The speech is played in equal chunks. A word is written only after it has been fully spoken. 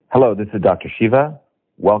Hello, this is Dr. Shiva.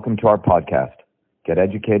 Welcome to our podcast, Get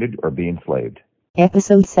Educated or Be Enslaved.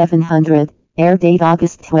 Episode 700, air date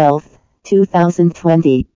August 12th,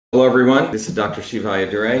 2020. Hello everyone, this is Dr. Shiva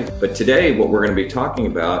Ayyadurai, but today what we're going to be talking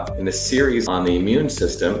about in this series on the immune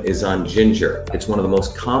system is on ginger. It's one of the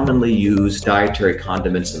most commonly used dietary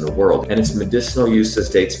condiments in the world, and its medicinal uses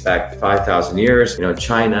dates back 5,000 years,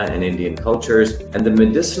 China and Indian cultures, and the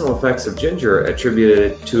medicinal effects of ginger are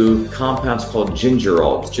attributed to compounds called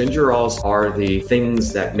gingerols. Gingerols are the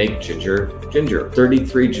things that make ginger.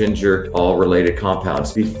 33 gingerol related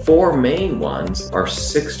compounds. The four main ones are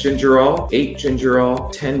 6 gingerol, 8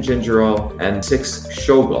 gingerol, 10 gingerol, and 6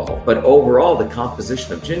 shogol. But overall, the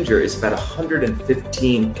composition of ginger is about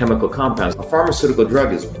 115 chemical compounds. A pharmaceutical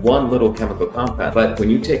drug is one little chemical compound, but when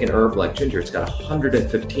you take an herb like ginger, it's got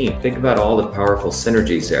 115. Think about all the powerful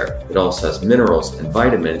synergies there. It also has minerals and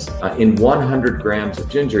vitamins. In 100 grams of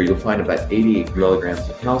ginger, you'll find about 88 milligrams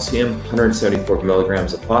of calcium, 174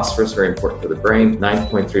 milligrams of phosphorus, very important for the brain,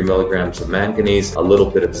 9.3 milligrams of manganese, a little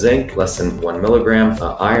bit of zinc, less than 1 milligram,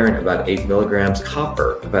 iron, about 8 milligrams,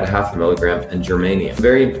 copper, about half a milligram, and germanium.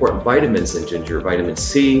 Very important vitamins in ginger: vitamin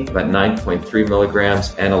C, about 9.3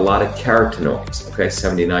 milligrams, and a lot of carotenoids,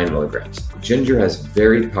 79 milligrams. Ginger has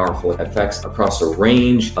very powerful effects across a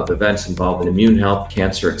range of events involved in immune health,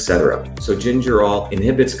 cancer, etc. So gingerol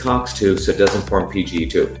inhibits COX-2, so it doesn't form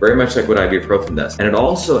PGE2, very much like what ibuprofen does. And it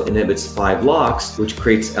also inhibits 5-LOX, which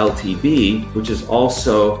creates LTB, which is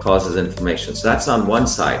also causes inflammation. So that's on one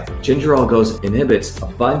side. Gingerol inhibits a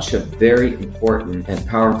bunch of very important and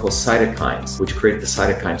powerful cytokines, which create the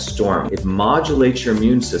cytokine storm. It modulates your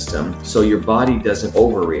immune system so your body doesn't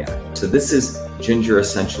overreact. So this is ginger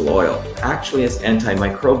essential oil. Actually has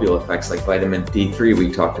antimicrobial effects like vitamin D3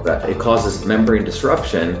 we talked about. It causes membrane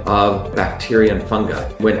disruption of bacteria and fungi.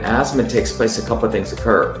 When asthma takes place, a couple of things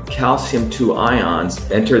occur. Calcium 2 ions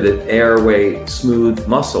enter the airway smooth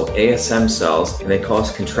muscle, ASM cells, and they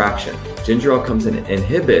cause contraction. Gingerol comes in and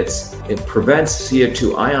inhibits, it prevents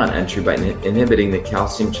CO2 ion entry by inhibiting the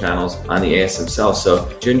calcium channels on the ASM cells. So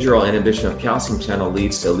gingerol inhibition of calcium channel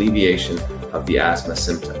leads to alleviation of the asthma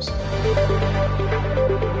symptoms.